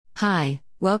Hi,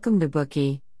 welcome to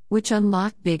Bookey, which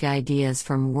unlock big ideas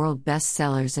from world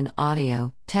bestsellers in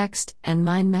audio, text, and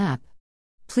mind map.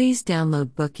 Please download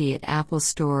Bookey at Apple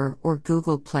Store or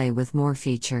Google Play with more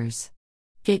features.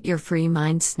 Get your free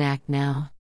mind snack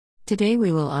now. Today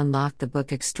we will unlock the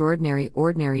book Extraordinary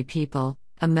Ordinary People,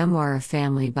 a memoir of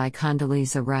family by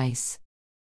Condoleezza Rice.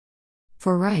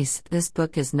 For Rice, this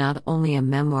book is not only a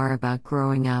memoir about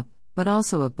growing up, but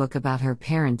also a book about her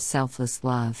parents' selfless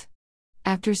love.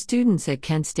 After students at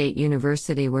Kent State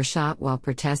University were shot while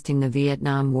protesting the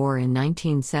Vietnam War in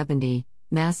 1970,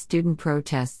 mass student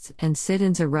protests and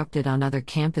sit-ins erupted on other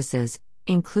campuses,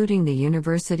 including the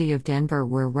University of Denver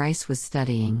where Rice was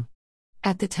studying.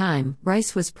 At the time,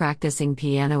 Rice was practicing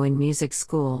piano in music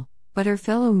school, but her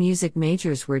fellow music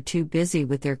majors were too busy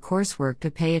with their coursework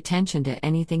to pay attention to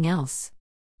anything else.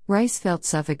 Rice felt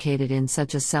suffocated in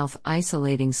such a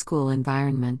self-isolating school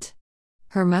environment.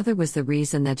 Her mother was the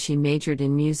reason that she majored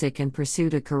in music and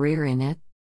pursued a career in it.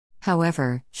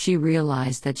 However, she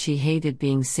realized that she hated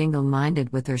being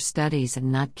single-minded with her studies and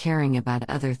not caring about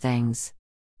other things.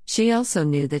 She also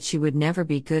knew that she would never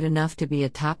be good enough to be a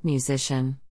top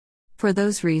musician. For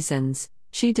those reasons,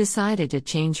 she decided to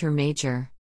change her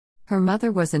major. Her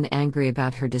mother wasn't angry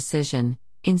about her decision.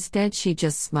 Instead, she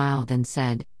just smiled and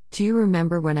said, "Do you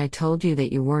remember when I told you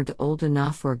that you weren't old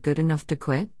enough or good enough to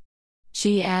quit?"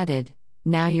 She added,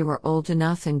 "Now you are old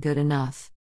enough and good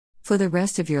enough. For the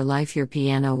rest of your life your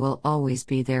piano will always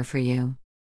be there for you."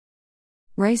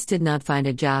 Rice did not find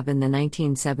a job in the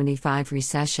 1975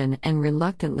 recession and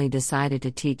reluctantly decided to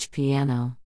teach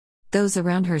piano. Those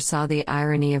around her saw the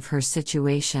irony of her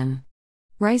situation.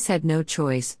 Rice had no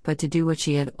choice but to do what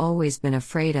she had always been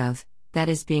afraid of, that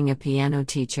is being a piano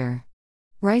teacher.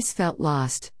 Rice felt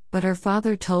lost, but her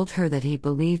father told her that he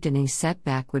believed any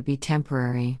setback would be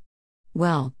temporary.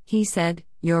 "Well," he said,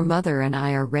 "your mother and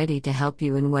I are ready to help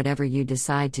you in whatever you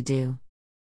decide to do."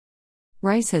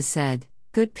 Rice has said,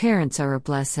 "Good parents are a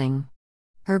blessing."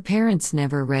 Her parents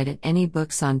never read any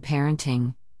books on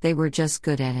parenting, they were just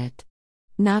good at it.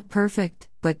 Not perfect,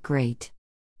 but great.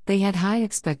 They had high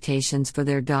expectations for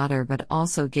their daughter but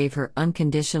also gave her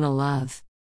unconditional love.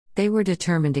 They were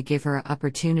determined to give her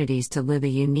opportunities to live a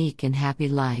unique and happy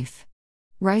life.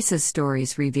 Rice's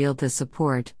stories revealed the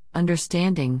support,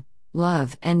 understanding,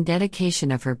 love, and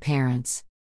dedication of her parents.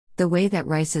 The way that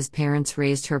Rice's parents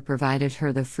raised her provided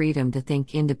her the freedom to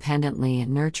think independently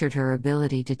and nurtured her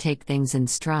ability to take things in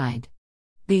stride.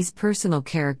 These personal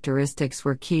characteristics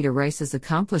were key to Rice's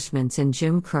accomplishments in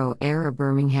Jim Crow-era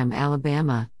Birmingham,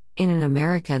 Alabama, in an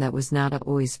America that was not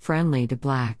always friendly to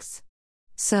blacks.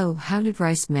 So, how did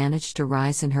Rice manage to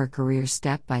rise in her career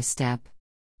step by step?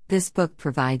 This book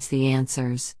provides the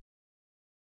answers.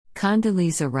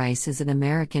 Condoleezza Rice is an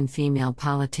American female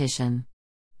politician.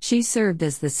 She served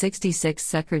as the 66th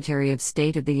Secretary of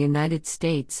State of the United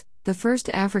States, the first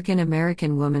African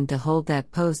American woman to hold that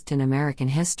post in American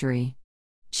history.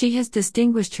 She has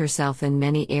distinguished herself in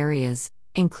many areas,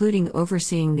 including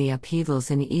overseeing the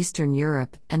upheavals in Eastern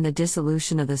Europe and the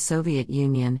dissolution of the Soviet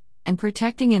Union, and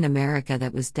protecting an America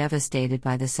that was devastated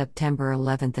by the September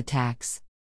 11th attacks.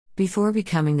 Before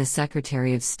becoming the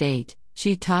Secretary of State,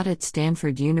 she taught at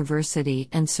Stanford University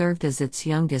and served as its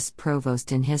youngest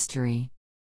provost in history.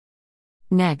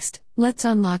 Next, let's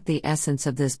unlock the essence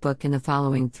of this book in the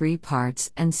following 3 parts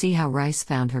and see how Rice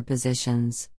found her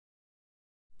positions.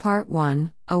 Part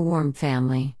 1, A Warm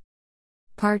Family.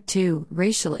 Part 2,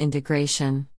 Racial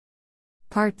Integration.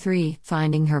 Part 3,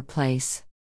 Finding Her Place.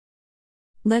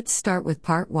 Let's start with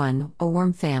Part 1, A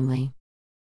Warm Family.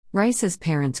 Rice's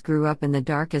parents grew up in the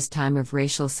darkest time of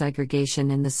racial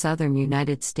segregation in the southern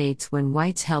United States when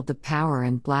whites held the power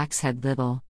and blacks had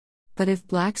little. But if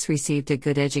blacks received a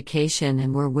good education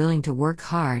and were willing to work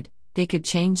hard, they could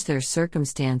change their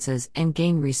circumstances and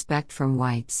gain respect from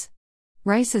whites.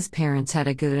 Rice's parents had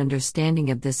a good understanding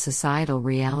of this societal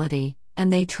reality,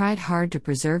 and they tried hard to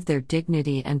preserve their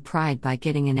dignity and pride by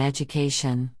getting an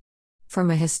education.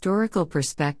 From a historical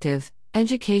perspective,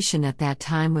 education at that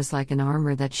time was like an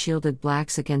armor that shielded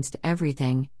blacks against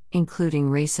everything, including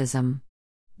racism.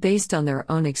 Based on their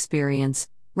own experience,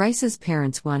 Rice's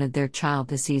parents wanted their child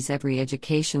to seize every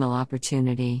educational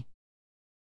opportunity.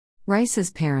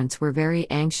 Rice's parents were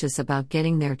very anxious about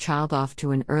getting their child off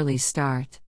to an early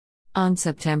start. On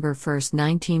September 1,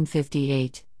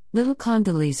 1958, little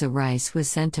Condoleezza Rice was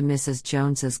sent to Mrs.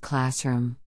 Jones's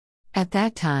classroom. At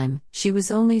that time, she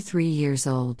was only 3 years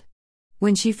old.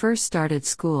 When she first started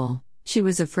school, she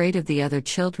was afraid of the other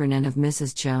children and of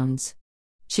Mrs. Jones.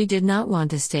 She did not want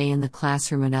to stay in the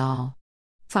classroom at all.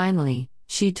 Finally,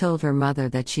 she told her mother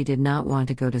that she did not want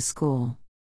to go to school.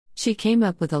 She came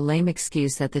up with a lame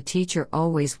excuse that the teacher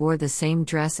always wore the same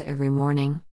dress every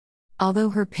morning.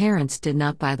 Although her parents did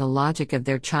not buy the logic of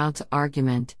their child's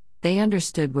argument, they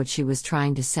understood what she was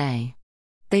trying to say.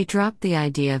 They dropped the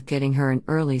idea of getting her an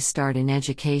early start in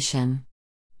education.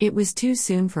 It was too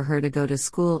soon for her to go to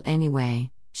school anyway,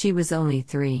 she was only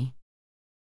 3.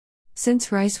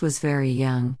 Since Rice was very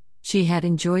young, she had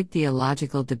enjoyed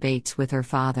theological debates with her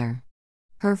father.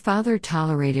 Her father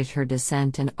tolerated her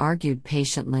dissent and argued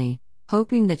patiently,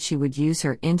 hoping that she would use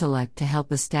her intellect to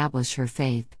help establish her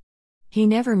faith. He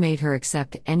never made her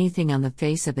accept anything on the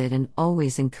face of it and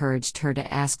always encouraged her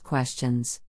to ask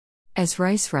questions. As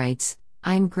Rice writes,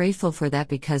 "I am grateful for that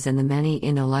because in the many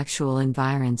intellectual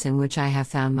environs in which I have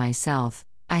found myself,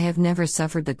 I have never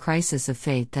suffered the crisis of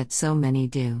faith that so many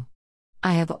do.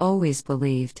 I have always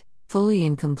believed, fully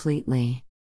and completely."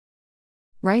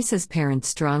 Rice's parents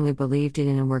strongly believed in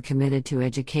and were committed to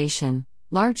education,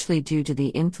 largely due to the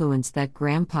influence that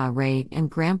Grandpa Ray and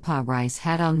Grandpa Rice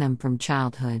had on them from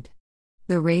childhood.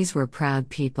 The Rays were proud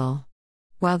people.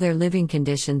 While their living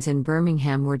conditions in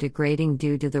Birmingham were degrading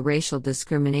due to the racial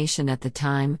discrimination at the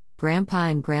time, Grandpa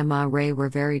and Grandma Ray were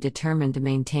very determined to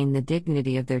maintain the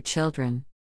dignity of their children.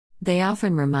 They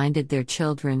often reminded their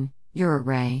children, "You're a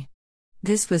Ray."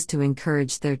 This was to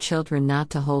encourage their children not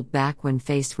to hold back when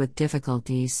faced with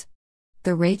difficulties.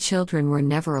 The Ray children were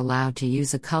never allowed to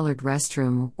use a colored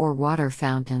restroom or water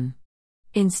fountain.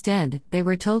 Instead, they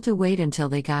were told to wait until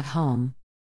they got home.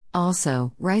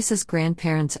 Also, Rice's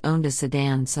grandparents owned a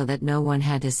sedan so that no one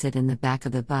had to sit in the back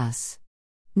of the bus.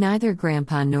 Neither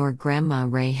Grandpa nor Grandma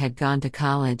Ray had gone to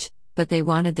college, but they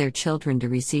wanted their children to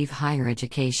receive higher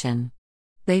education.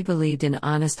 They believed in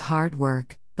honest hard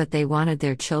work, but they wanted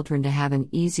their children to have an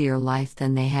easier life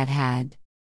than they had had.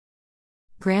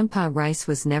 Grandpa Rice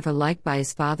was never liked by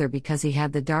his father because he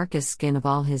had the darkest skin of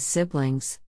all his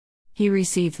siblings. He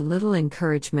received little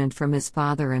encouragement from his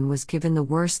father and was given the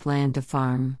worst land to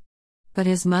farm. But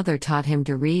his mother taught him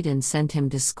to read and sent him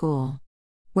to school.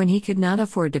 When he could not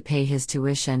afford to pay his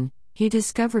tuition, he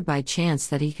discovered by chance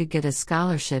that he could get a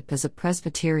scholarship as a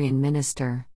Presbyterian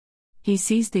minister. He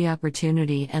seized the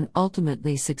opportunity and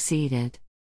ultimately succeeded.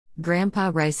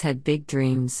 Grandpa Rice had big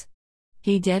dreams.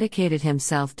 He dedicated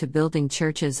himself to building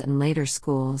churches and later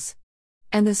schools.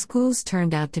 And the schools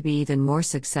turned out to be even more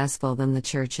successful than the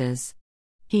churches.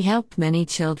 He helped many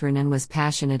children and was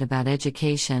passionate about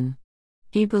education.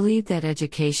 He believed that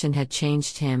education had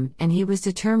changed him, and he was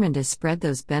determined to spread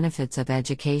those benefits of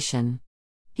education.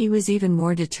 He was even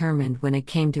more determined when it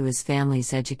came to his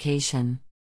family's education.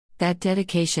 That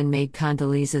dedication made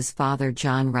Condoleezza's father,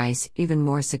 John Rice, even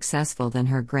more successful than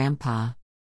her grandpa.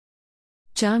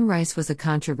 John Rice was a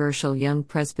controversial young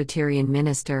Presbyterian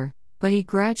minister, but he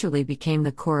gradually became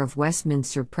the core of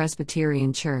Westminster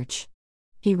Presbyterian Church.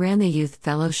 He ran the Youth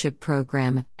Fellowship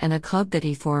Program and a club that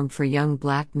he formed for young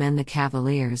black men, the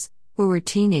Cavaliers, who were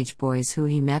teenage boys who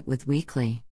he met with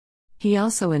weekly. He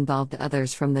also involved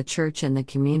others from the church and the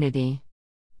community.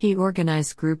 He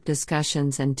organized group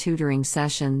discussions and tutoring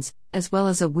sessions, as well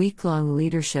as a week-long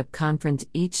leadership conference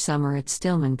each summer at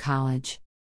Stillman College.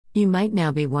 You might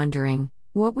now be wondering,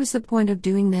 what was the point of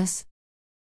doing this?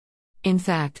 In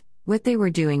fact, what they were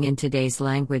doing in today's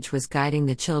language was guiding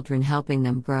the children, helping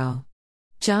them grow.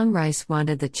 John Rice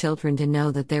wanted the children to know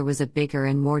that there was a bigger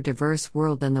and more diverse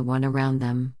world than the one around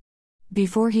them.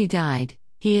 Before he died,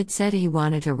 he had said he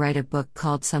wanted to write a book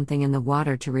called Something in the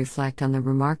Water to reflect on the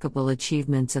remarkable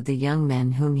achievements of the young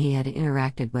men whom he had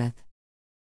interacted with.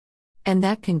 And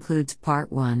that concludes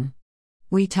part 1.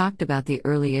 We talked about the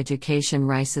early education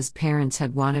Rice's parents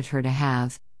had wanted her to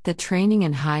have, the training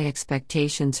and high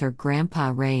expectations her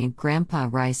Grandpa Ray and Grandpa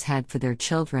Rice had for their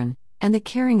children, and the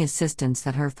caring assistance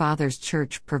that her father's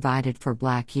church provided for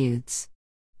black youths.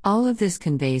 All of this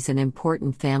conveys an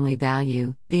important family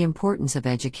value, the importance of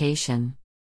education.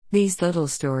 These little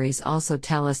stories also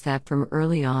tell us that from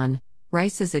early on,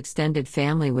 Rice's extended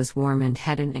family was warm and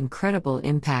had an incredible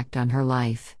impact on her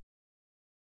life.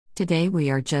 Today we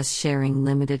are just sharing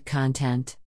limited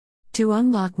content. To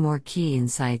unlock more key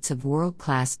insights of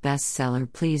world-class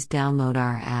bestseller, please download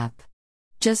our app.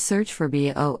 Just search for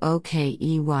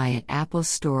BOOKEY at Apple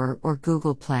Store or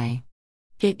Google Play.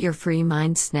 Get your free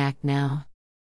mind snack now.